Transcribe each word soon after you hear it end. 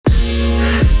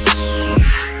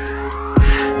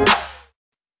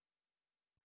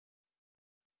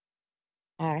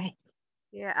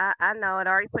Yeah, I know. It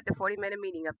already put the 40-minute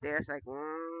meeting up there. It's like,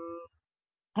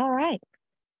 All right.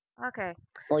 okay.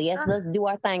 Well, So, yes, let's do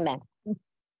our thing then.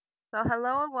 so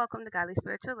hello and welcome to Godly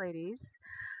Spiritual Ladies.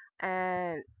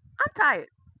 And I'm tired.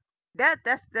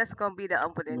 That's gonna be the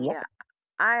opening. Yep. Yeah,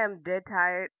 I am dead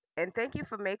tired. And thank you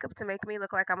for makeup to make me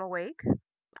look like I'm awake,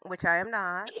 which I am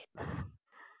not,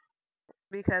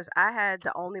 because I had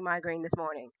the only migraine this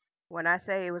morning. When I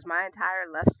say it was my entire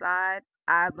left side,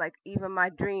 I like even my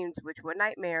dreams, which were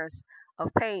nightmares of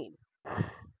pain.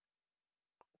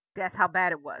 That's how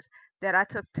bad it was. That I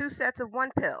took two sets of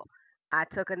one pill. I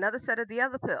took another set of the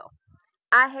other pill.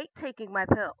 I hate taking my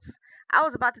pills. I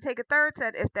was about to take a third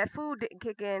set if that food didn't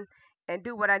kick in and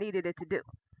do what I needed it to do.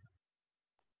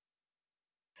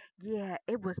 Yeah,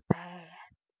 it was bad.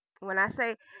 When I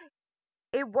say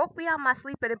it woke me out of my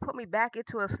sleep and it put me back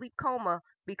into a sleep coma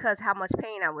because how much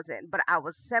pain I was in. But I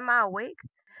was semi awake.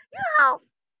 You know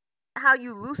how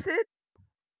you lucid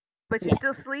but you Yeah.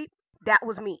 still sleep? That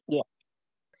was me. Yeah.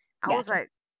 I was Gotcha. like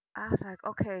I was like,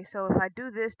 okay, so if I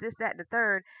do this, this, that, and the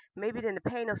third, maybe then the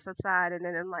pain will subside. And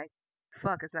then I'm like,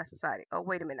 fuck, it's not subsiding. Oh,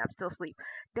 wait a minute, I'm still asleep.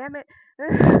 Damn it.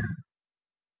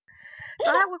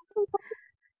 so that was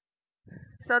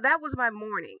that was my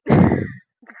morning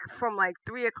from like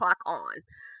 3 o'clock on.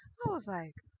 I was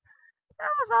like, I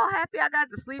was all happy. I got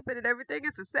to sleep in and everything.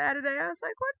 It's a Saturday. I was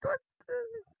like, what?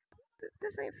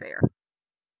 This ain't fair.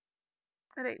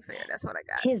 It ain't fair. That's what I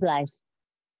got. Tis life.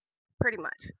 Pretty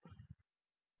much.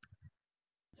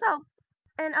 So,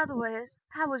 in other words,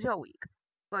 how was your week?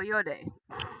 Well, your day.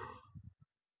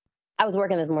 I was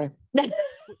working this morning.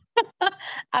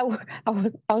 I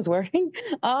was working.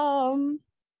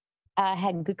 I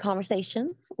had good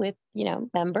conversations with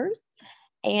members,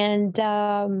 and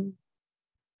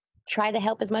tried to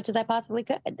help as much as I possibly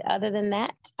could. Other than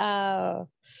that,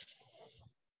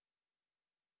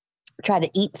 tried to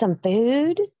eat some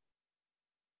food.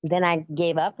 Then I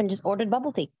gave up and just ordered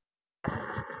bubble tea.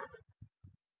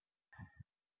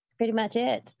 Pretty much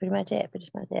it. Pretty much it. Pretty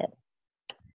much it.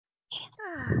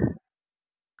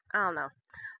 I don't know.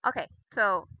 Okay,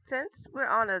 so since we're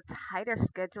on a tighter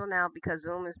schedule now because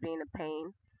Zoom is being a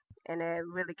pain and they're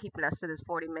really keeping us to this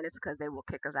 40 minutes because they will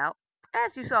kick us out.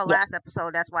 As you saw Yes. last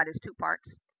episode, that's why there's two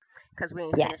parts because we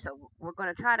ain't Yes. finished. So we're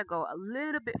going to try to go a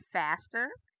little bit faster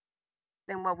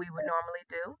than what we would normally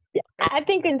do. It's I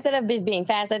think instead of just being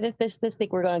fast, I just this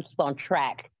think we're going to keep on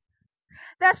track.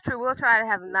 That's true. We'll try to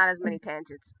have not as many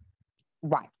tangents.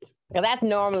 Right. Because that's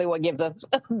normally what gives us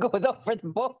goes over the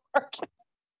board.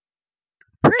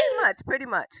 Pretty much, pretty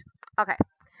much. Okay.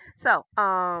 So,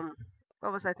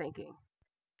 what was I thinking?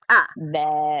 Ah,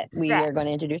 That we are going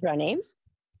to stats. introduce our names.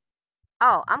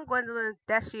 Oh, I'm Gwendolyn.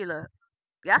 That's Sheila.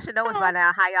 Y'all should know us by Hi.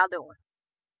 now. How y'all doing?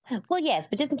 Well, yes,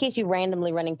 but just in case you're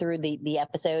randomly running through the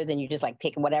episodes and you just like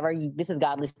pick whatever, this is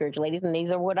Godly Spiritual Ladies, and these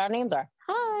are what our names are.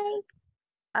 Hi.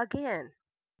 Again,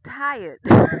 tired.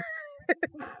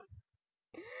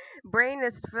 Brain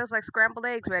is feels like scrambled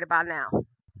eggs right about now.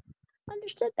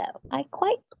 Understood though. I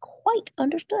quite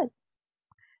understood.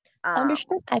 Um,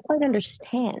 Understood. I quite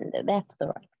understand. That's the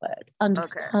right word.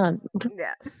 okay. Understand.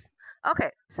 Yes.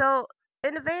 Okay. So,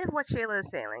 in the vein of what Sheila is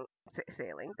sailing,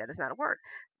 that is not a word.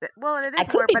 Well, it I is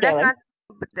a could word, be but that's doing. not.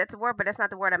 But that's a word, but that's not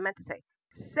the word I meant to say.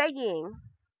 Saying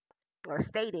or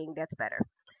stating, that's better.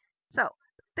 So,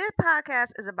 this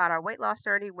podcast is about our weight loss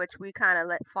journey, which we kind of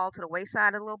let fall to the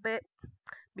wayside a little bit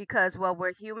because, well,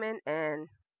 we're human, and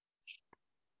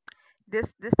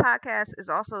this podcast is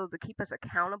also to keep us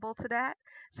accountable to that.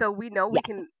 So we know Yes,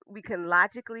 we can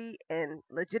logically and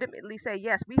legitimately say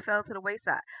yes, we fell to the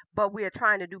wayside, but we are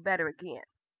trying to do better again.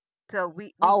 So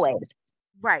we always.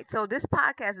 right. So this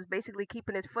podcast is basically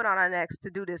keeping its foot on our necks to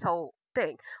do this whole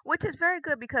thing, which is very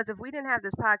good because if we didn't have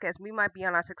this podcast, we might be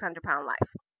on our 600-pound life.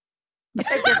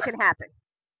 It just can happen.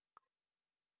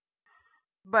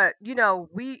 But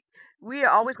we are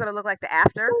always going to look like the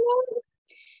after.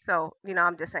 So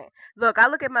I'm just saying. Look, I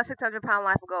look at my 600-pound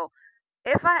life and go,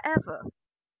 if I ever,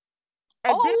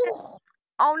 and then Oh,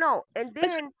 oh no, and but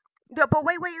then no, but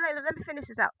wait, let me finish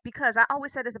this out because I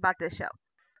always said this about this show.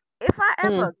 If I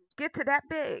mm, ever get to that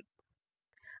big,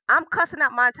 I'm cussing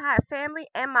out my entire family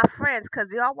and my friends because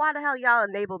y'all, why the hell y'all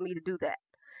enabled me to do that?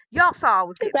 Y'all saw I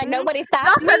was it's getting like big. nobody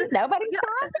Y'all stopped said me. Nobody you,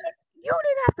 stopped. you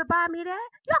didn't have to buy me that.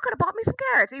 Y'all could have bought me some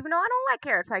carrots, even though I don't like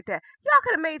carrots like that. Y'all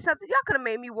could have made something. Y'all could have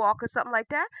made me walk or something like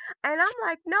that. And I'm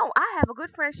like, no, I have a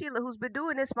good friend Sheila who's been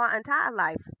doing this my entire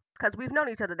life because we've known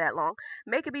each other that long,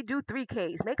 making me do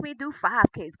 3Ks, making me do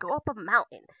 5Ks, go up a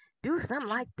mountain, do something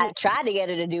like I this. tried to get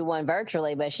her to do one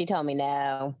virtually, but she told me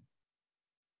no.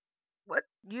 What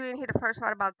you didn't hear the first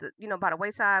part about the by the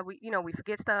wayside. We we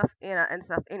forget stuff and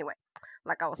stuff. Anyway,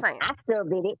 like I was saying. I still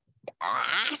did it.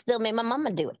 I still made my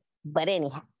mama do it. But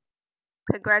anyhow,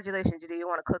 Congratulations, Judy. You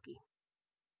want a cookie?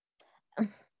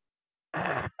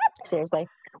 seriously,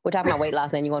 we're talking about weight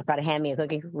loss, and you want to try to hand me a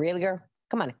cookie? Really, girl?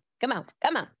 Come on, come on,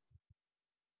 come on.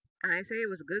 I ain't say it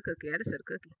was a good cookie. I just said a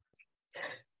cookie.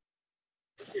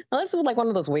 Well, this was like one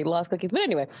of those weight loss cookies. But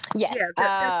anyway, yes. Yeah,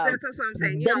 that's what I'm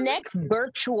saying. You The know, next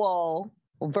virtual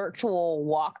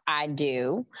walk I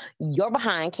do, you're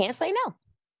behind can't say no.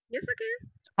 yes, I can.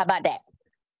 How about that?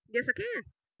 Yes, I can.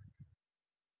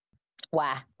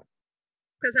 Why?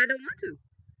 Because I don't want to.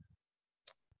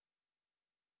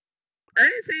 I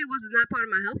didn't say it was not part of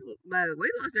my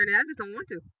weight loss journey. I just don't want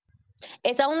to.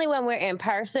 It's only when we're in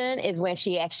person is when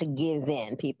she actually gives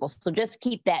in, people. So just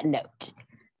keep that note.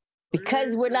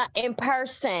 Because we're Mm-hmm. not in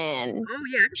person, Oh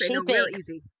yeah, I can say she no real thinks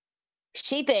easy.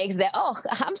 she thinks that, oh,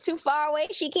 I'm too far away.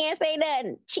 She can't say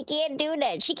nothing. She can't do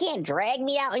nothing. She can't drag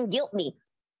me out and guilt me.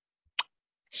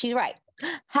 She's right.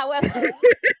 However,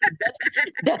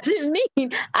 doesn't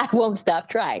mean I won't stop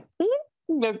trying.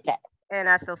 Okay. And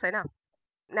I still say no.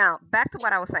 Now back to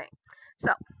what I was saying.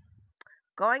 So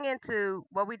going into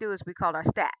what we do is we call our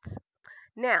stats.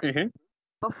 Now Hmm.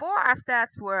 before our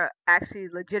stats were actually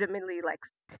legitimately like,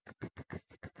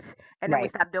 and then we Right.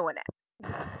 stopped doing that.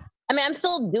 I mean, I'm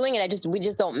still doing it. We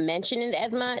just don't mention it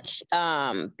as much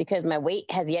because my weight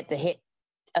has yet to hit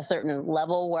a certain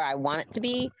level where I want it to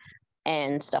be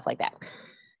and stuff like that.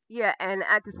 Yeah, and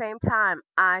at the same time,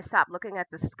 I stopped looking at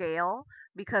the scale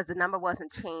because the number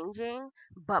wasn't changing,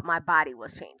 but my body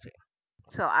was changing.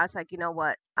 So I was like, you know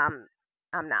what? I'm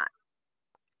not.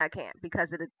 I can't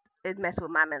because it messed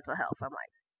with my mental health. I'm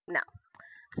like, no.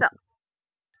 So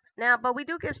now, but we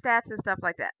do give stats and stuff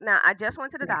like that. Now I just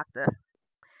went to the Right. doctor,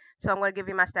 so I'm going to give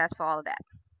you my stats for all of that.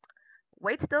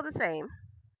 Weight's still the same.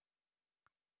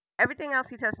 Everything else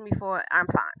he tested me for, I'm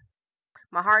fine.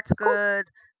 My heart's Cool. good,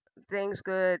 things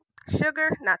good.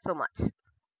 Sugar, not so much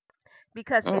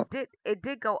because Mm. it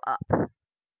did go up.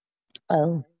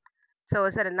 Oh. So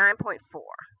it's at a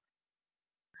 9.4.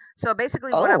 So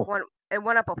basically Oh. it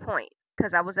went up a point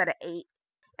because I was at an 8,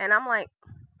 and I'm like,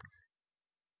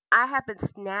 I have been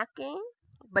snacking,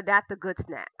 but not the good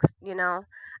snacks. You know,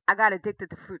 I got addicted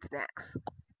to fruit snacks,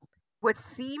 which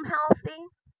seem healthy,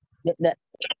 The,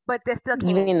 but they're still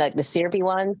you mean candy. like the syrupy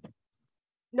ones?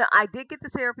 No, I did get the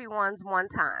syrupy ones one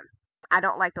time. I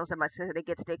don't like those so much because they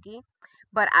get sticky.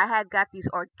 But I had got these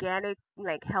organic,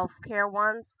 like healthcare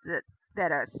ones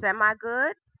that are semi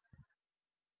good.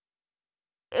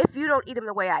 If you don't eat them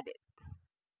the way I did,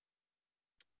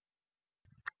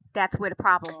 that's where the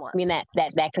problem I mean was.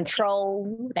 that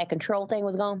control thing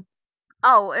was gone.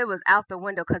 Oh, it was out the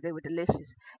window because they were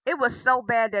delicious. It was so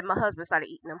bad that my husband started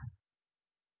eating them.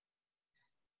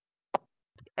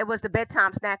 It was the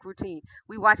bedtime snack routine.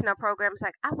 We watching our programs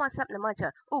like, I want something to munch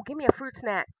on. Oh, give me a fruit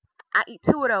snack. I eat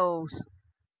two of those,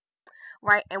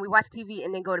 right? And we watch TV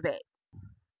and then go to bed.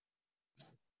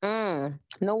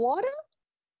 No water?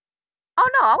 Oh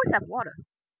no, I always have water.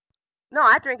 No,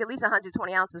 I drink at least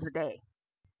 120 ounces a day.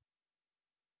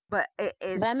 But it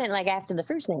is. But I meant like after the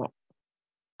fruit snack.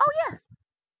 Oh yeah.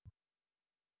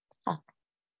 Huh.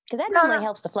 Because that No, normally no.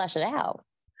 helps to flush it out.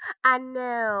 I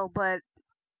know, but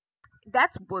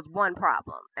that was one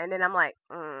problem. And then I'm like,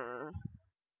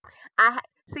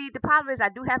 see. The problem is I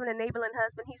do have an enabling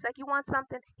husband. He's like, you want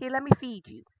something? Here, let me feed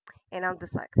you. And I'm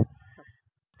just like,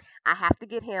 I have to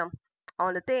get him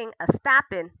on the thing of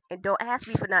stopping and don't ask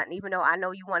me for nothing, even though I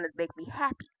know you want to make me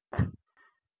happy.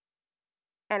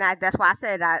 And that's why I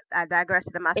said I digressed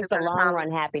to my It's the 600 long pound.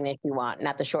 run happiness you want,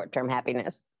 not the short term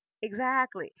happiness.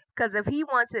 Exactly. Because if he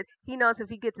wants it, he knows if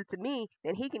he gets it to me,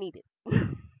 then he can eat it.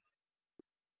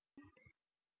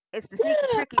 It's the sneaky,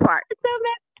 tricky part. So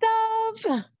messed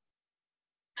up.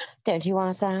 Don't you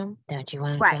want some? Don't you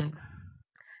want Right. some?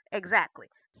 Exactly.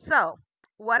 So,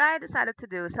 what I decided to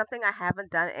do is something I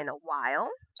haven't done in a while,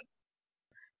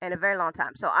 in a very long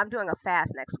time. So, I'm doing a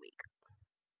fast next week.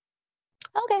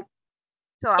 Okay.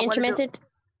 So, I'm going to do, Intermittent.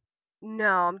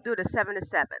 no, I'm doing a 7 to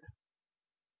 7,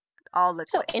 all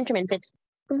So liquid. intermittent.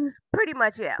 Mhm. Pretty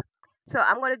much, yeah. So,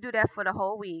 I'm going to do that for the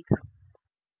whole week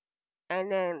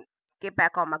and then get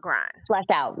back on my grind. Flush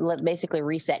out. Basically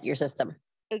reset your system.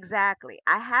 Exactly.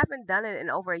 I haven't done it in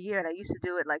over a year, and I used to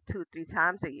do it like 2, 3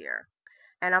 times a year.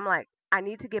 And I'm like, I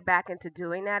need to get back into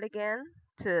doing that again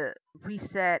to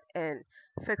reset and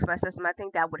fix my system. I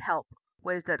think that would help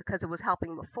with it because it was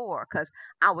helping before because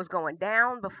I was going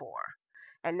down before.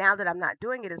 And now that I'm not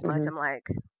doing it as much, Hmm. I'm like,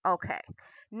 okay.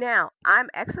 Now I'm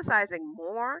exercising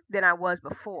more than I was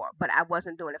before, but I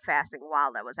wasn't doing the fasting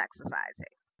while I was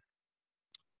exercising.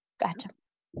 Gotcha.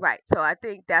 Right. So I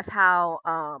think that's how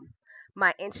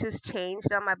My inches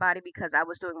changed on my body because I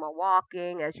was doing more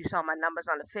walking. As you saw, my numbers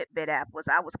on the Fitbit app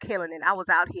I was killing it. I was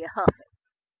out here huffing,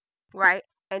 right?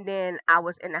 And then I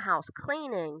was in the house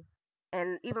cleaning,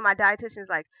 and even my dietitian's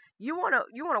like, you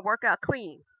wanna work out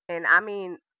clean, and I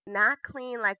mean not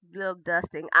clean like little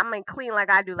dusting. I mean clean like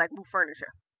I do, like move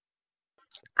furniture.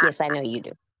 I, Yes, I know you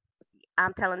do.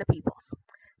 I'm telling the peoples.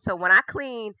 So when I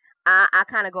clean, I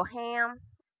kind of go ham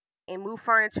and move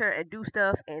furniture and do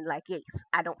stuff and like yes,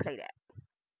 I don't play that.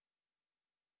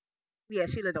 Yeah,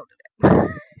 Sheila don't do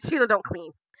that. Sheila don't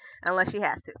clean unless she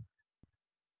has to.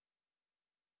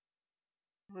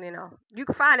 You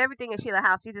can find everything in Sheila's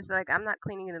house. She just like, I'm not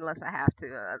cleaning it unless I have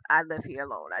to. I live here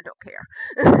alone. I don't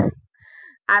care.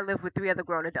 I live with three other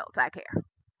grown adults. I care.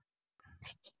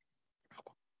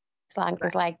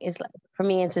 Right. It's like for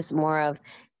me, it's just more of,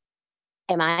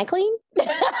 am I clean?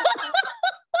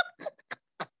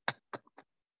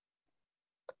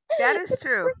 That is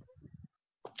true.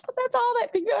 That's all that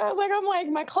I'm like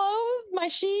my clothes, my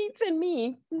sheets, and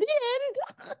me. The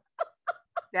end.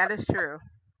 That is true.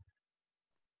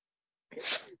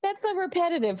 That's a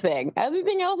repetitive thing.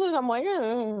 Everything else is I'm like,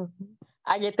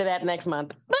 I get to that next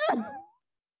month.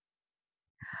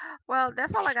 Well,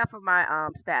 that's all I got for my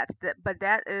stats. But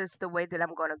that is the way that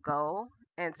I'm going to go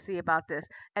and see about this.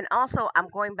 And also, I'm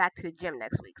going back to the gym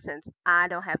next week since I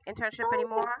don't have internship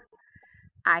anymore.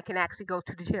 I can actually go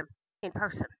to the gym in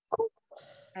person.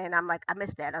 And I'm like, I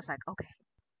missed that. I was like, okay.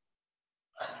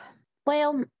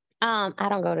 Well, I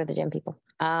don't go to the gym, people.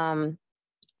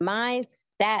 My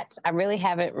stats, I really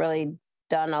haven't really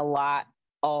done a lot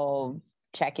of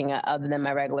checking other than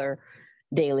my regular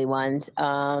daily ones.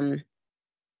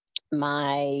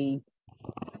 My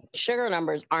sugar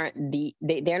numbers aren't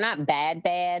they're not bad.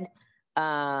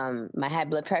 My high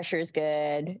blood pressure is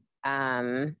good.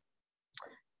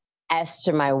 As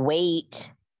to my weight,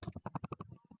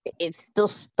 it's still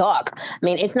stuck. I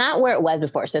mean, it's not where it was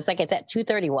before. So it's at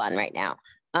 231 right now.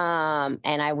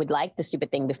 And I would like the stupid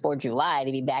thing before July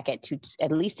to be back at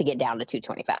at least to get down to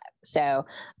 225. So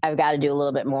I've got to do a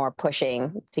little bit more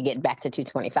pushing to get back to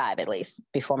 225 at least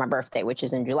before my birthday, which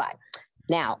is in July.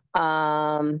 Now,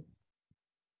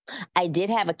 I did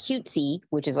have a cutesy,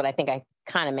 which is what I think I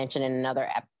kind of mentioned in another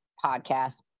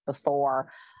podcast before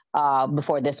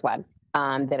this one.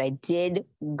 That I did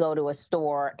go to a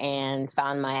store and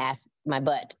found my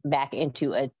butt back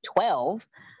into a 12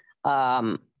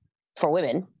 for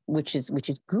women, which is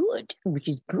good,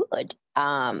 but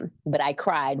I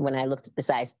cried when I looked at the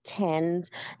size 10s,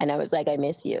 and I was like, I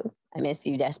miss you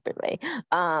desperately.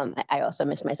 I also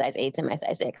miss my size 8s and my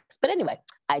size 6, but anyway,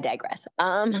 I digress.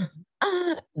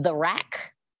 The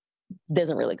rack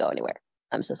doesn't really go anywhere.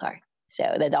 I'm so sorry.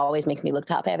 So that always makes me look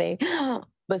top heavy.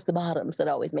 But it's the bottoms that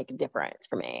always make a difference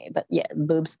for me. But yeah,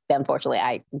 boobs, unfortunately,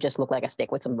 I just look like a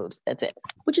stick with some boobs. That's it.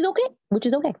 Which is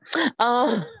okay.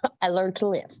 I learned to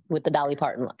live with the Dolly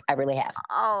Parton look. I really have.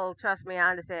 Oh, trust me, I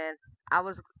understand. I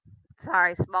was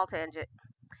sorry, small tangent.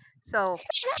 So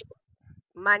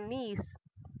my niece,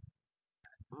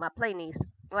 my play niece,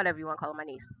 whatever you want to call her, my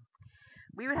niece.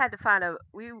 We would had to find a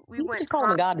we You went just call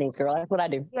them a prom. god niece, girl. That's what I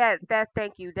do. Yeah,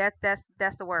 thank you. That's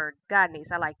the word. God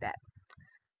niece. I like that.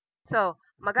 So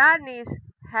my god niece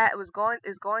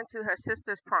is going to her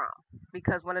sister's prom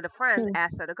because one of the friends Hmm.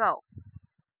 asked her to go.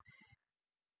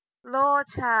 Lord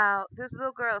child, this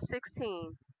little girl is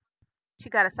 16. She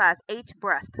got a size H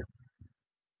breast.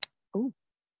 Ooh.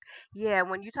 Yeah,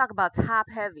 when you talk about top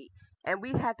heavy, and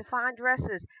we had to find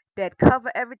dresses that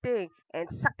cover everything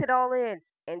and sucked it all in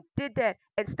and did that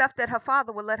and stuff that her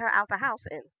father would let her out the house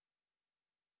in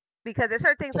because there's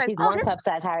certain things So like, she's oh, one this cup is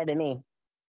size higher than me.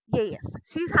 yes,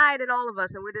 she's higher than all of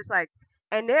us, and we're just like,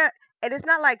 and they're and it's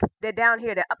not like they're down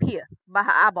here, they're up here by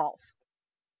her eyeballs.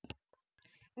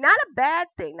 Not a bad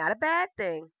thing, not a bad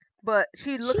thing, but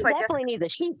she looks She like definitely Jessica. needs a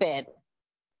sheet fit.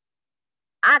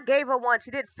 I gave her one,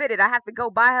 she didn't fit it. I have to go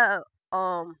buy her.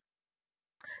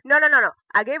 No, no, no, no.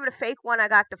 I gave her the fake one I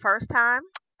got the first time.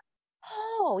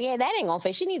 Oh, yeah, that ain't gonna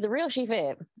fit. She needs a real sheet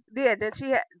fit. Yeah, then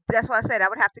that's why I said I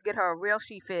would have to get her a real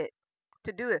she fit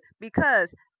to do it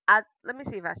because I let me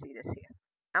see if I see this here.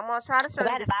 I'm gonna try to show Because I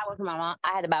you had to this. buy one from my mom. I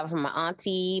had to buy one from my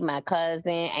auntie, my cousin,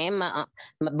 and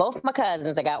both my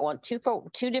cousins. I got two for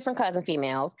two different cousin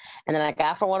females, and then I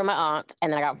got for one of my aunts,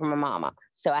 and then I got from my mama.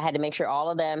 So I had to make sure all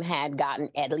of them had gotten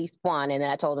at least one, and then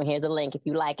I told them, "Here's the link. If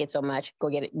you like it so much, go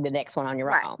get the next one on your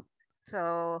Right. own."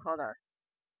 So hold on.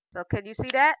 So can you see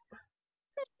that?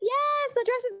 Yes, the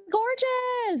dress is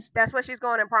gorgeous. That's what she's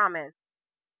going in prom in.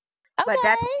 But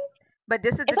that's Okay, but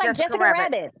this is the it's like Jessica Jessica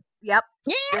Rabbit. Rabbit. Yep.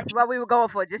 Yeah, This is what we were going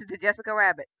for. This is the Jessica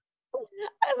Rabbit. it's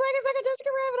like a Jessica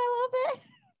Rabbit. I love it.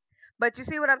 But you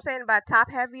see what I'm saying about top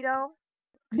heavy though?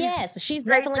 She's Yes, she's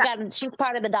straight. definitely got. She's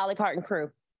part of the Dolly Parton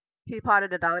crew. She's part of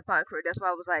the Dolly Parton crew. That's why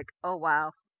I was like, oh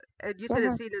wow. And you should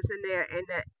have Hmm. seen us in there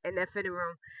in that fitting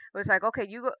room. It was like, okay,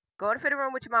 you go in the fitting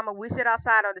room with your mama. We sit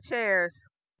outside on the chairs,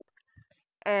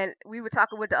 and we were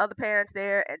talking with the other parents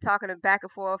there and talking back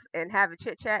and forth and having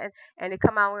chit chatting. And they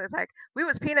come out and it was like we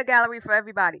was peanut gallery for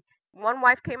everybody. One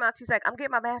wife came out. She's like, "I'm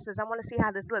getting my master's. I want to see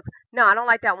how this looks." No, I don't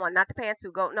like that one. Not the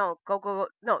pantsuit. Go, no, go.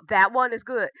 No, that one is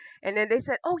good. And then they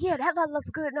said, "Oh yeah, that one looks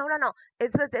good." No, no, no.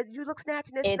 It's that you look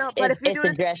snatching this. It's No, but it's if you it's do the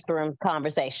this, dress room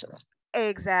conversation.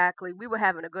 exactly. We were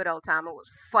having a good old time. It was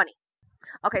funny.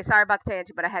 Okay, sorry about the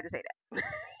tangent, but I had to say that.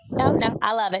 No, no,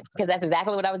 I love it because that's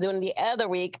exactly what I was doing the other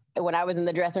week when I was in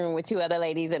the dressing room with two other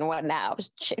ladies and whatnot. I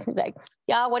was like,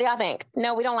 y'all, what do y'all think?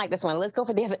 No, we don't like this one. Let's go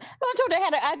for the other. I told her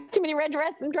I had too many red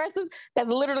dresses. That's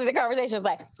literally the conversation. It's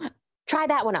like, try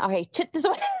that one. Okay, chit this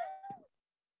one.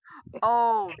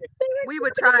 Oh, we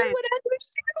were trying.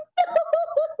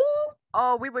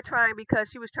 Oh, we were trying because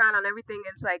she was trying on everything.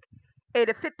 And it's like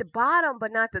it'd fit the bottom,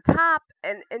 but not the top.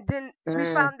 And then we Mm,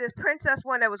 found this princess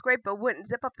one that was great, but wouldn't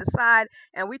zip up the side.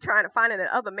 And we trying to find it at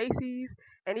other Macy's.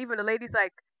 And even the ladies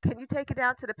like, can you take it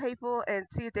down to the people and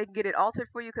see if they can get it altered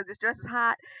for you because this dress is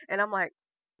hot? And I'm like,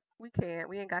 we can't.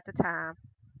 We ain't got the time.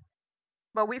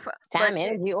 But but time,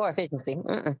 energy, or efficiency.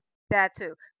 Mm-mm. that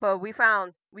too. But we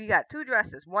got two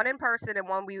dresses, one in person and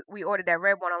one we ordered that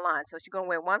red one online. So she's gonna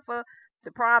wear one for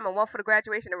the prom and one for the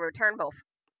graduation and return both.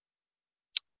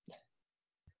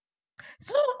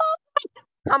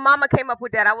 Her mama came up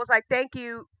with that. I was like, thank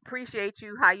you, appreciate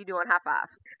you. How you doing? High five.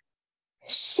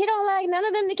 She don't like none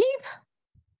of them to keep.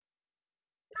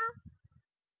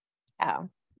 Oh.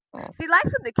 Mm. She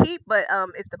likes them to keep, but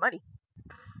it's the money.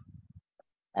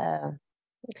 Uh,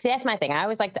 See, that's my thing. I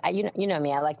always like to, you know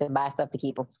me. I like to buy stuff to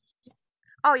keep them.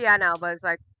 Oh yeah, I know, but it's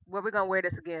like, where we gonna wear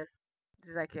this again?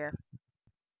 She's like, yeah.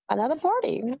 Another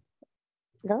party,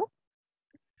 girl,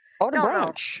 or the Don't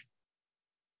know. brunch.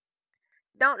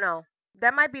 Don't know.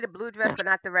 That might be the blue dress, No, but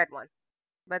not the red one.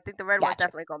 But I think the red one's gotcha.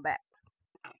 definitely going back.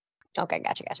 Okay,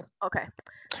 gotcha. Okay.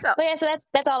 So But yeah, so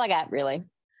that's all I got really.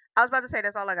 I was about to say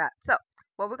that's all I got. So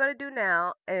what we're gonna do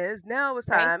now is now it's Right?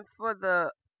 time for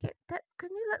the can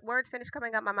you let words finish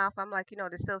coming out my mouth? I'm like,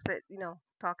 they still sit,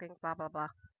 talking, blah blah blah.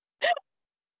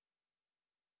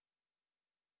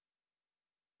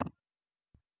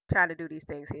 Trying to do these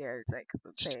things here. It's like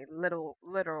I'm saying little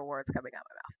literal words coming out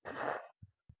my mouth.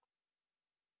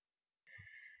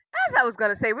 As I was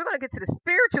gonna say, we're gonna get to the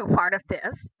spiritual part of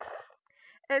this.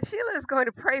 And Sheila is going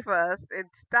to pray for us and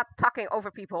stop talking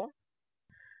over people,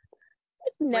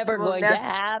 It's which never will going to never.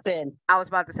 happen. I was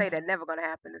about to say that never gonna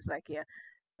happen. It's like, yeah.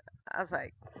 I was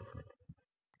like,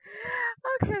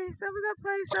 okay, so we're gonna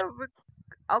pray.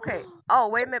 Okay. Oh,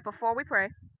 wait a minute. Before we pray.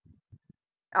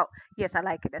 Oh, yes, I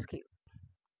like it. That's cute.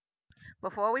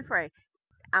 Before we pray,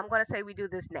 I'm gonna say we do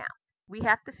this now. We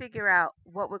have to figure out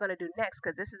what we're gonna do next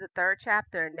because this is the third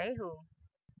chapter in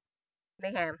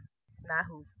Naham,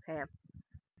 Nahu, Ham.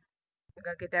 We're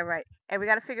gonna get that right, and we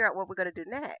gotta figure out what we're gonna do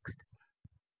next.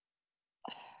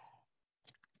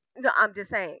 No, I'm just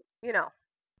saying.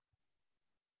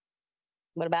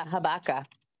 What about Habakkuk?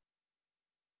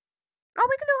 Oh,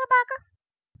 we can do Habakkuk.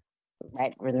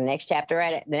 Right, or the next chapter,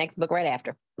 the next book right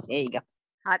after. There you go.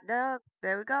 Hot dog.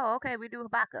 There we go. Okay, we do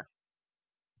Habakkuk.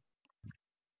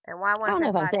 And why I I want to don't say know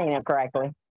if I'm hibachi? saying that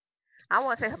correctly. I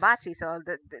want to say hibachi, so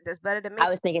that's better than I me.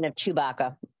 was thinking of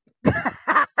Chewbacca.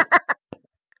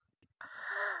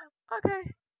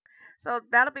 Okay, so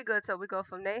that'll be good. So we go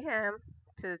from Naham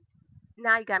to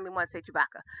now you got me want to say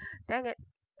Chewbacca. Dang it,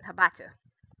 hibachi.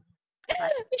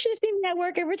 Hibachi. You should have seen that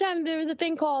work every time there was a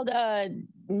thing called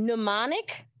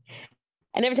mnemonic.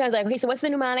 And every time I was like, okay, so what's the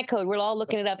mnemonic code? We're all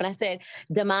looking it up. And I said,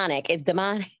 demonic. It's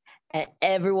demonic. And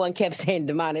everyone kept saying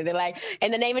demonic. They're like,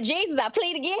 in the name of Jesus, I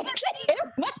plead again.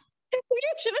 You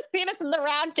should have seen us in the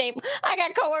round table. I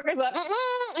got coworkers like,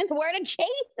 in the word of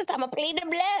Jesus, I'm a plead the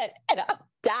blood. And I'm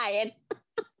dying.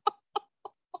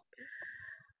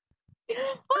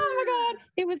 Oh my God.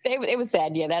 It was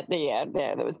sad. Yeah,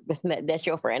 that's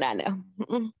your friend, I know.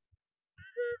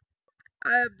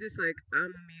 I'm just like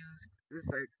I'm amused. It's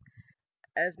like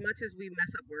as much as we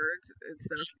mess up words and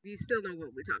stuff, you still know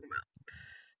what we're talking about.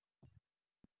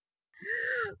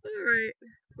 All right.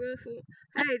 Well,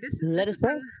 hey, Let this us is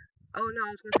pray. oh no,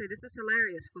 I was gonna say this is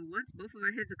hilarious. For once, both of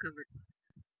our heads are covered.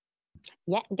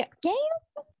 Yeah.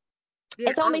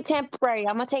 Yeah. It's only temporary.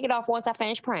 I'm gonna take it off once I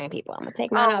finish praying, people. I'm gonna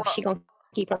take mine Oh off. well. She gonna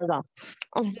keep hers on.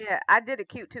 Yeah, I did it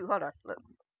cute too. Hold on. Look.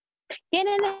 Yeah,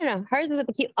 no. Hers is with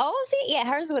the cute. Oh, see, yeah,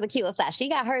 hers is with the cute side. She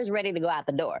got hers ready to go out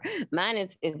the door. Mine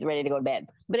is ready to go to bed.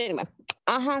 But anyway,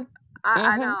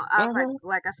 I know. I was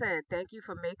like I said, thank you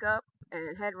for makeup.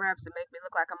 and head wraps that make me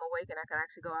look like I'm awake and I can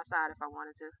actually go outside if I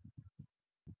wanted to.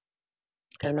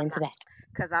 Cause I'm Amen to not.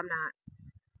 that. Cause I'm not.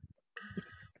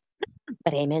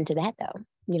 But amen to that, though.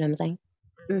 You know what I'm saying?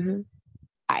 Mhm.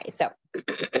 All right, so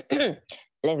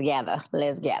let's gather.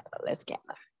 Let's gather. Let's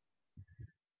gather.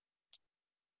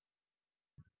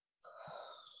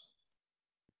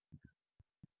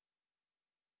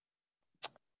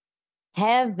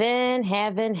 Heaven,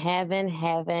 heaven, heaven,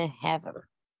 heaven, heaven.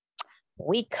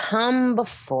 We come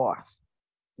before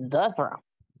the throne.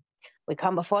 We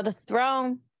come before the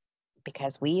throne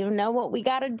because we know what we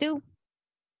got to do.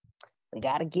 We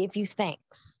got to give you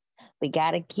thanks. We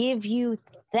got to give you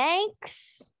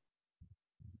thanks.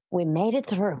 We made it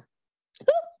through.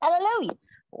 Hallelujah.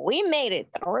 We made it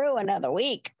through another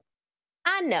week.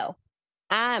 I know.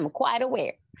 I'm quite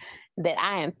aware that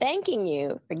I am thanking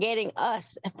you for getting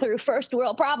us through first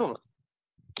world problems.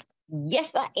 Yes,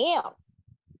 I am.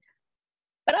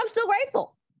 But I'm still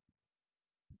grateful.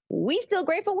 We still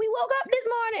grateful we woke up this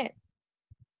morning.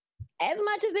 As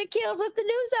much as it kills us to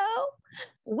do so,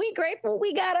 we grateful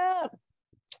we got up.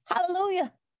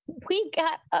 Hallelujah. We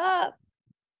got up.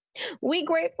 We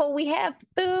grateful we have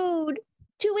food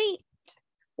to eat.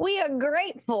 We are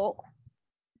grateful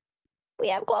we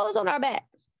have clothes on our backs,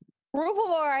 roof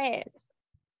over our heads.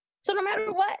 So no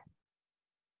matter what,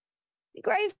 be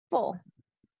grateful.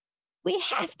 We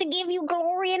have to give you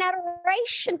glory and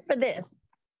adoration for this.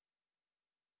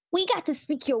 We got to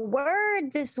speak your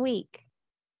word this week.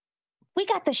 We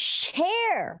got to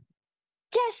share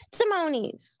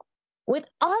testimonies with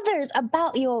others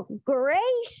about your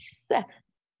grace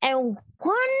and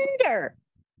wonder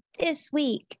this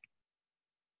week.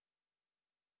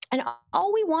 And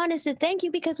all we want is to thank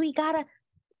you because we gotta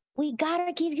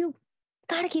give you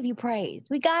praise.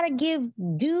 We gotta give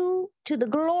due to the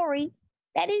glory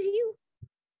that is you.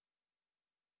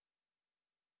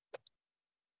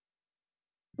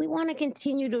 We want to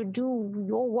continue to do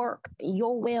your work,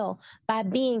 your will, by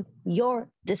being your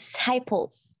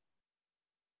disciples.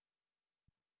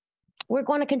 We're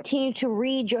going to continue to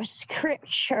read your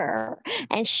scripture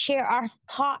and share our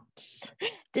thoughts,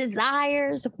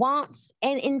 desires, wants,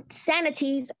 and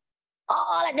insanities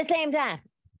all at the same time.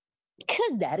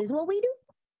 Because that is what we do.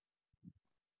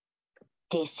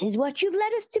 This is what you've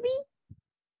led us to be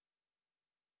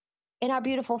in our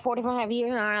beautiful 45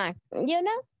 years in our life, you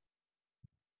know?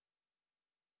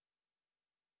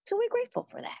 So we're grateful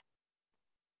for that.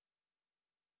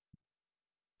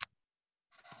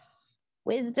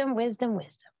 Wisdom, wisdom,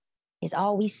 wisdom is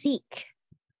all we seek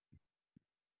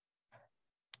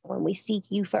when we seek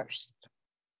you first.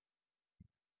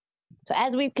 So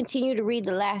as we continue to read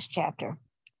the last chapter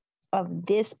of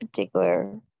this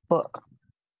particular book,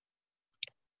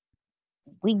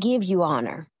 we give you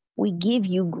honor, we give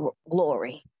you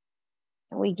glory,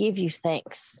 and we give you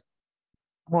thanks.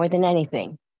 More than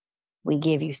anything, we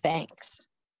give you thanks.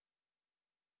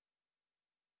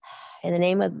 In the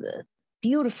name of the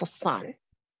beautiful Son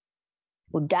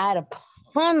who died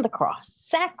upon the cross,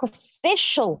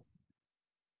 sacrificial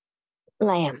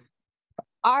lamb,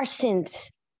 our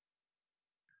sins,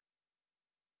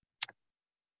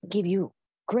 we give you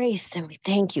grace and we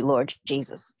thank you, Lord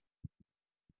Jesus.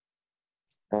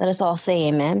 Let us all say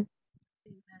amen.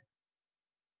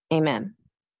 Amen.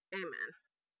 Amen.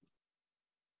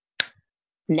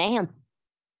 Naham.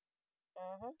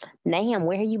 Mhm. Naham,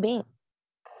 where have you been?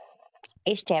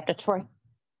 It's chapter 3.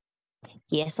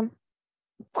 Yes,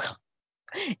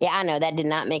 yeah, I know that did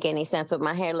not make any sense with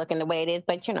my hair looking the way it is,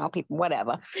 but you know, people,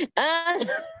 whatever.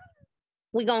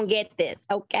 We're going to get this,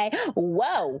 okay?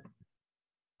 Whoa.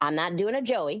 I'm not doing a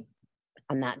Joey.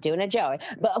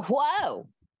 But whoa.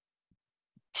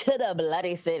 To the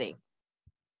bloody city.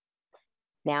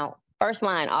 Now, first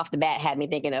line off the bat had me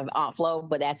thinking of Aunt Flo,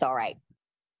 but that's all right.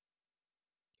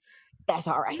 That's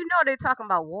all right. You know they're talking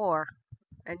about war,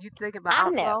 and you think about I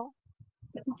Aunt know,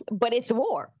 Flo. but it's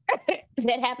war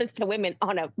that happens to women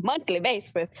on a monthly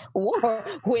basis. War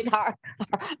with our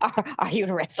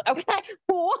uterus, okay?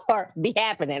 War be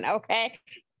happening, okay?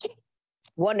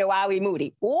 Wonder why we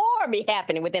moody. War be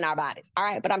happening within our bodies, all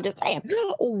right? But I'm just saying,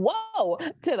 whoa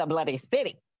to the bloody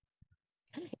city.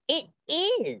 It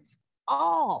is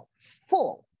all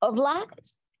full of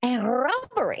lies and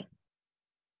robbery.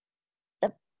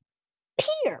 The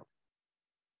peer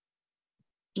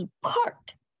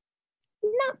depart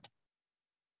not.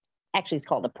 Actually, it's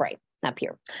called the prey, not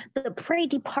pure. The prey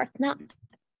departs not.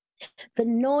 The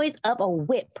noise of a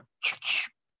whip.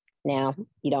 Now,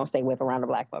 you don't say whip around the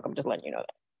black folk. I'm just letting you know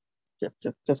that.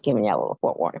 Just giving you a little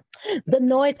forewarning. The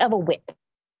noise of a whip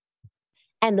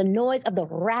and the noise of the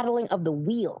rattling of the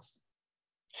wheels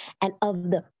and of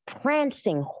the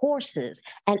prancing horses,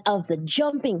 and of the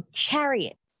jumping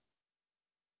chariots.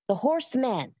 The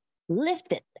horseman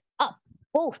lifted up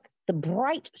both the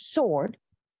bright sword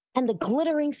and the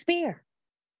glittering spear.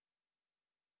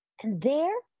 And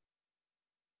there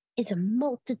is a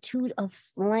multitude of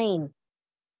slain,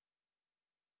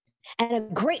 and a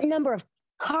great number of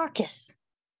carcass.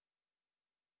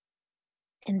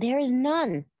 And there is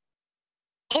none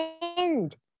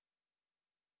end,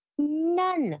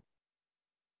 none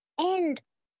end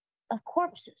of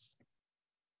corpses.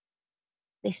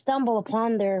 They stumble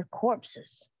upon their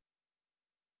corpses.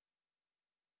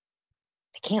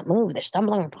 They can't move. They're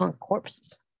stumbling upon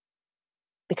corpses.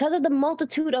 Because of the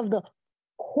multitude of the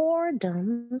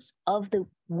whoredoms of the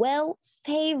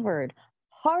well-favored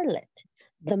harlot,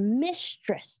 the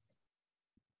mistress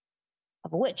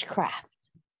of witchcraft,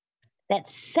 that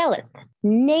selleth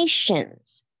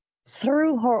nations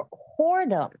through her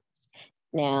whoredoms.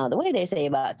 Now, the way they say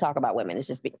talk about women is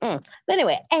just But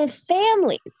anyway, and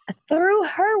families through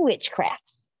her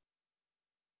witchcrafts.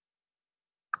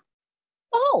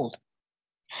 Behold,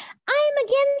 I am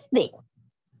against thee,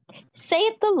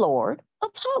 saith the Lord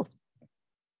of hosts,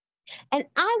 and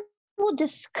I will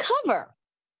discover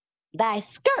thy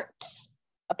skirts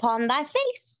upon thy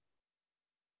face.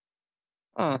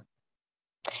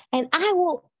 And I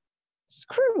will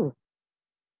screw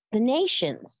the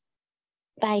nations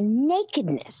thy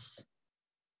nakedness,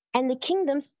 and the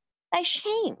kingdoms thy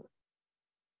shame.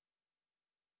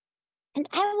 And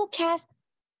I will cast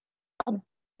a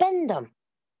bendum,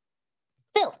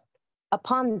 filth,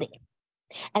 upon thee,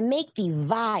 and make thee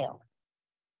vile,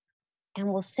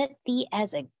 and will set thee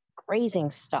as a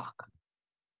grazing stock.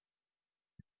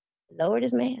 Lord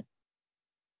is man.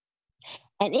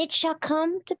 And it shall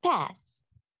come to pass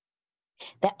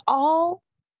that all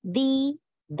thee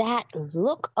that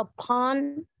look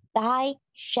upon thy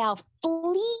shall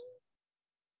flee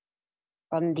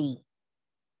from thee,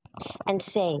 and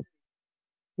say,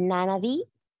 Nineveh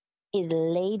is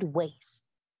laid waste.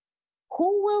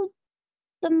 Who will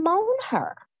bemoan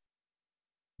her?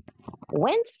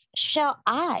 Whence shall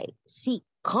I seek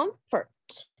comfort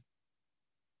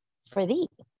for thee?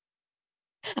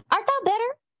 Art thou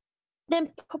better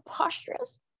than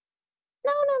preposterous?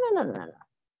 No.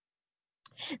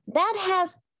 That has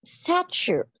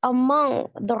stature among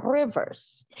the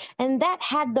rivers, and that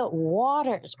had the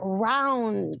waters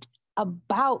round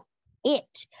about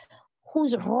it,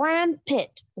 whose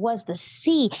rampart was the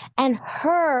sea, and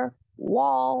her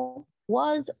wall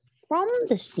was from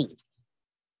the sea.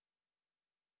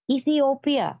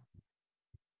 Ethiopia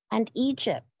and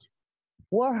Egypt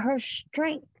were her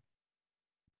strength,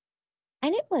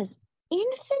 and it was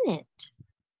infinite.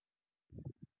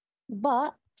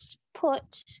 But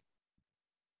Put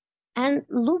and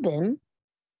Lubim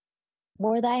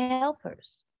were thy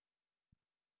helpers.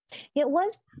 Yet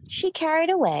was she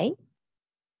carried away.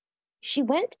 She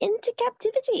went into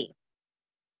captivity.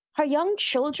 Her young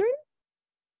children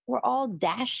were all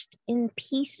dashed in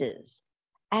pieces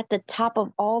at the top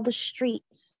of all the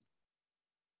streets.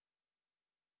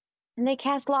 And they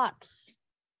cast lots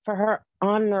for her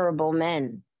honorable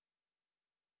men.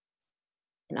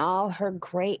 And all her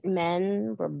great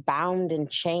men were bound in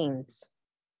chains.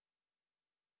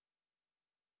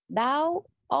 Thou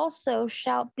also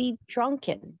shalt be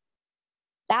drunken.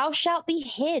 Thou shalt be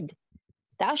hid.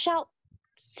 Thou shalt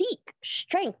seek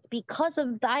strength because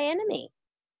of thy enemy.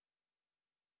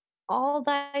 All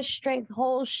thy strength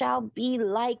holes shall be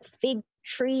like fig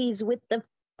trees with the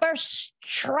first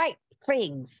striped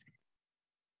figs.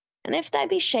 And if thou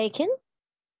be shaken,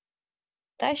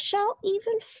 thou shalt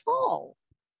even fall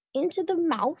into the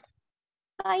mouth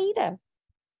of Aida.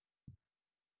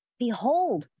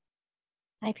 Behold,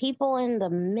 thy people in the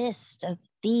midst of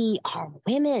thee are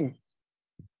women.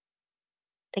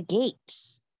 The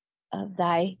gates of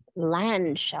thy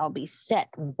land shall be set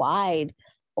wide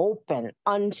open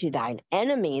unto thine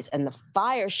enemies, and the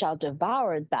fire shall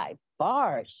devour thy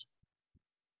bars.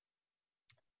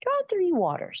 Draw 3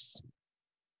 waters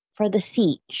for the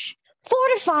siege.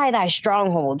 Fortify thy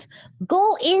strongholds.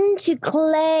 Go into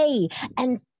clay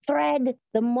and thread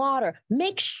the mortar.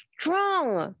 Make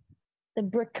strong the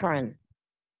brickron.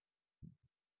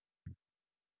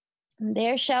 And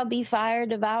there shall be fire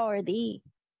devour thee.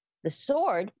 The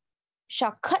sword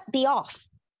shall cut thee off.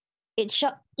 It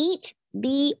shall eat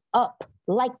thee up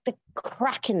like the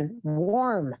kraken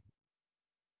worm.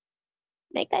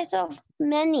 Make thyself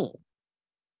many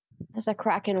as a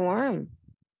kraken worm.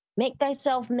 Make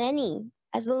thyself many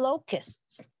as the locusts.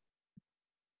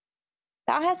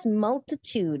 Thou hast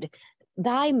multitude,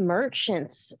 thy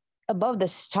merchants above the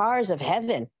stars of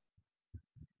heaven.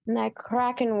 and thy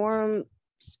crack and worm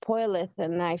spoileth,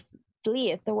 and thy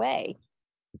fleeth away.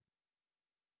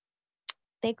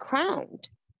 They crowned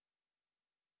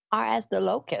are as the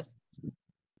locusts,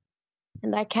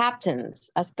 and thy captains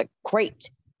as the great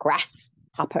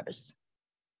grasshoppers,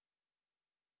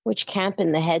 which camp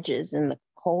in the hedges in the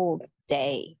cold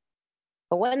day.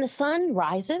 But when the sun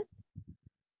riseth,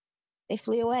 they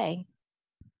flee away,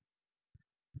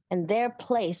 and their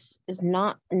place is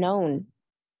not known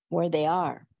where they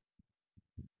are.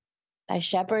 Thy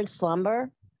shepherds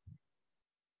slumber,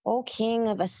 O king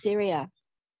of Assyria.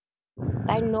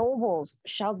 Thy nobles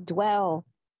shall dwell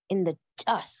in the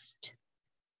dust.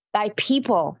 Thy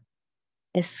people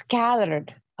is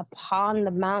scattered upon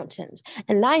the mountains,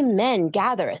 and thy men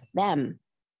gathereth them.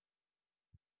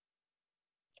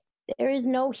 There is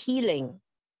no healing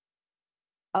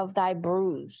of thy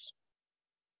bruise.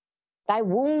 Thy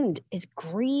wound is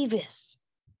grievous.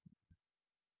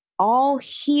 All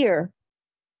here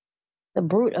the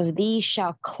bruit of thee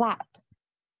shall clap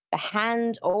the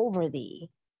hand over thee.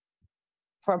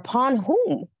 For upon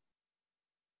whom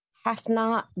hath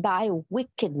not thy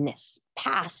wickedness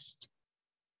passed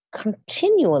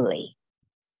continually?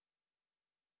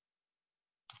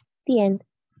 The end.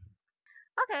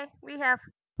 Okay, we have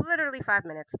literally 5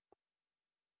 minutes.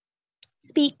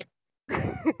 Speak.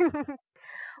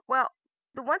 Well,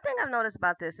 the one thing I've noticed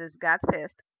about this is God's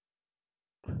pissed.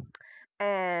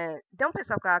 And don't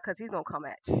piss off God because he's going to come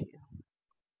at you.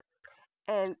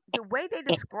 And the way they And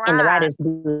the describe, writers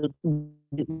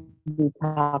do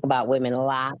talk about women a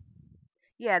lot.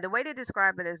 yeah, the way they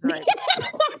describe it is like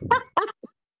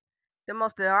the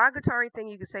most derogatory thing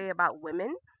you could say about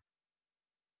women.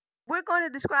 We're going to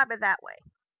describe it that way.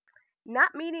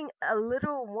 Not meaning a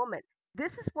literal woman.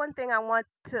 This is one thing I want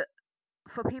to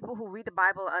for people who read the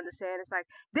Bible to understand. It's like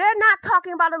they're not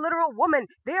talking about a literal woman.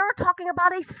 They are talking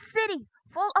about a city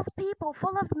full of people,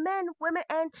 full of men, women,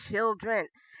 and children.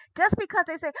 Just because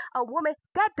they say a woman,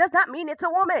 that does not mean it's a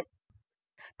woman.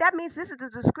 That means this is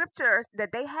the scriptures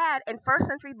that they had in first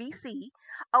century BC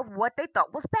of what they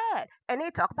thought was bad. And they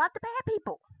talk about the bad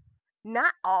people,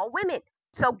 not all women.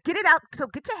 So get it out. So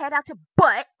get your head out your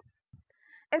butt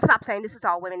and stop saying this is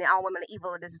all women and all women are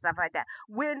evil and this and stuff like that.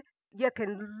 When you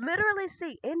can literally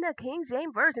see in the King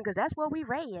James Version, because that's what we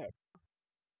read,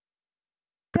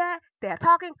 that they're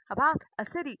talking about a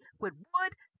city with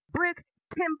wood, brick,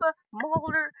 timber,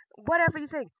 mortar, whatever you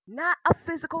say, not a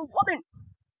physical woman.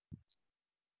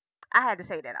 I had to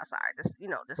say that. I'm sorry. Just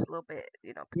a little bit,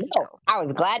 No, Paquito. I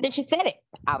was glad that you said it.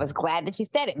 I was glad that you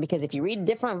said it because if you read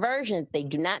different versions, they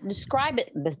do not describe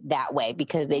it that way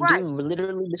because they do Right.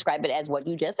 literally describe it as what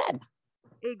you just said.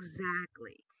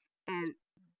 Exactly. And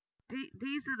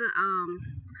these are the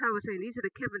how I was saying, these are the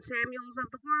Kevin Samuels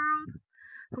of the world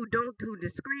who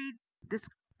dis,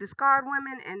 discard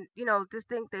women and just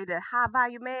think they the high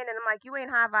value man, and I'm like, you ain't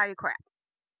high value crap.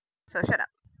 So shut up.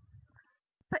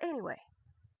 But anyway,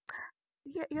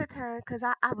 your turn, because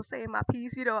I was saying my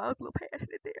piece. I was a little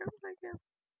passionate there. I was like, yeah,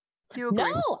 you No,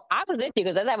 agree? I was with you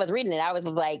because as I was reading it, I was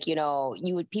like,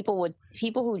 people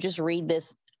who just read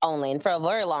this only, and for a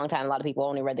very long time, a lot of people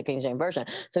only read the King James version.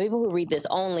 So people who read this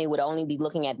only would only be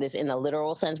looking at this in the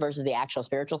literal sense versus the actual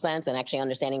spiritual sense, and actually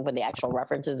understanding what the actual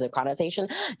references or connotation.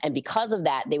 And because of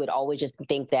that, they would always just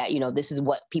think that this is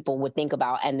what people would think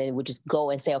about, and they would just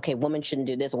go and say, okay, women shouldn't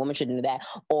do this, a woman shouldn't do that,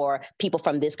 or people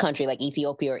from this country like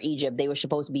Ethiopia or Egypt, they were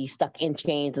supposed to be stuck in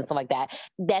chains and stuff like that.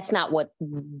 That's not what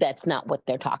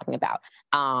they're talking about.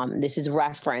 This is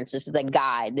reference. This is a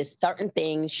guide. This certain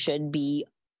things should be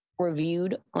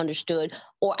reviewed, understood,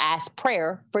 or ask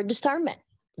prayer for discernment.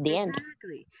 The end.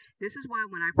 Exactly. This is why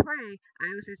when I pray, I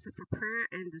always say for prayer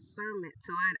and discernment, so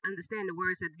I understand the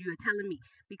words that you are telling me.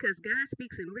 Because God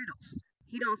speaks in riddles.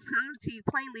 He don't tell it to you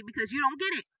plainly because you don't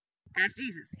get it. Ask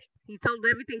Jesus. He told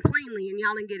everything plainly and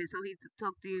y'all didn't get it, so he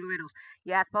talked to you in riddles.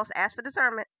 You're supposed to ask for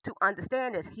discernment to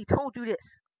understand this. He told you this.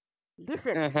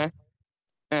 Listen. Mm-hmm.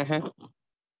 Mm-hmm.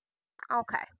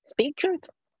 Okay. Speak truth.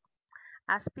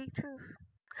 I speak truth.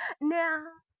 Now,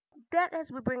 that as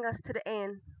we bring us to the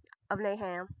end of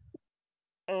Naham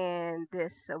and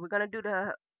this, so we're gonna do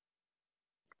the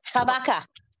Habaka.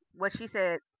 what she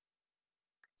said.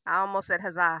 I almost said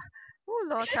huzzah. Oh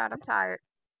Lord God, I'm tired.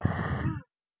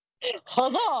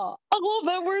 Huzzah! I love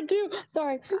that word too.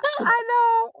 Sorry. I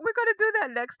know. We're gonna do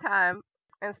that next time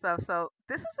and stuff. So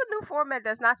this is a new format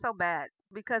that's not so bad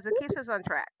because it keeps us on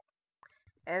track.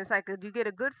 And it's like you get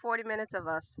a good 40 minutes of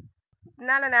us,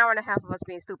 not an hour and a half of us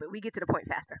being stupid. We get to the point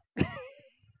faster.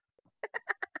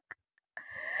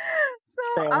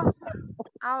 So I True. was,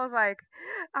 I was like,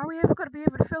 are we ever gonna be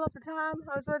able to fill up the time?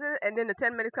 And then the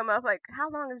 10 minutes come out. I was like, how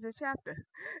long is this chapter?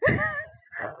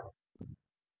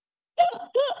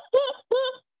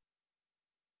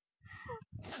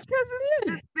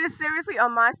 Because there's seriously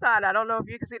on my side. I don't know if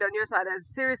you can see it on your side. There's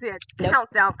seriously a Nope.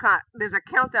 countdown clock. There's a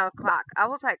countdown clock. I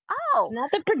was like, oh, I'm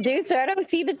not the producer. I don't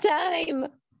see the time.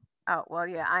 oh, well,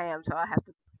 yeah, I am. So I have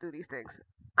to do these things.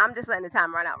 I'm just letting the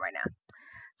time run out right now.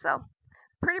 So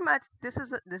pretty much, this is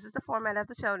the format of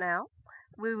the show now.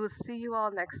 We will see you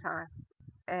all next time,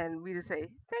 and we just say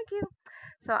thank you.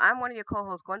 So I'm one of your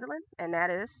co-hosts, Gwendolyn, and that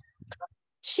is,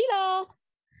 Sheila.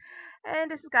 and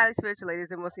this is Godly Spiritual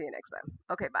Ladies, and we'll see you next time.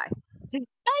 Okay, bye.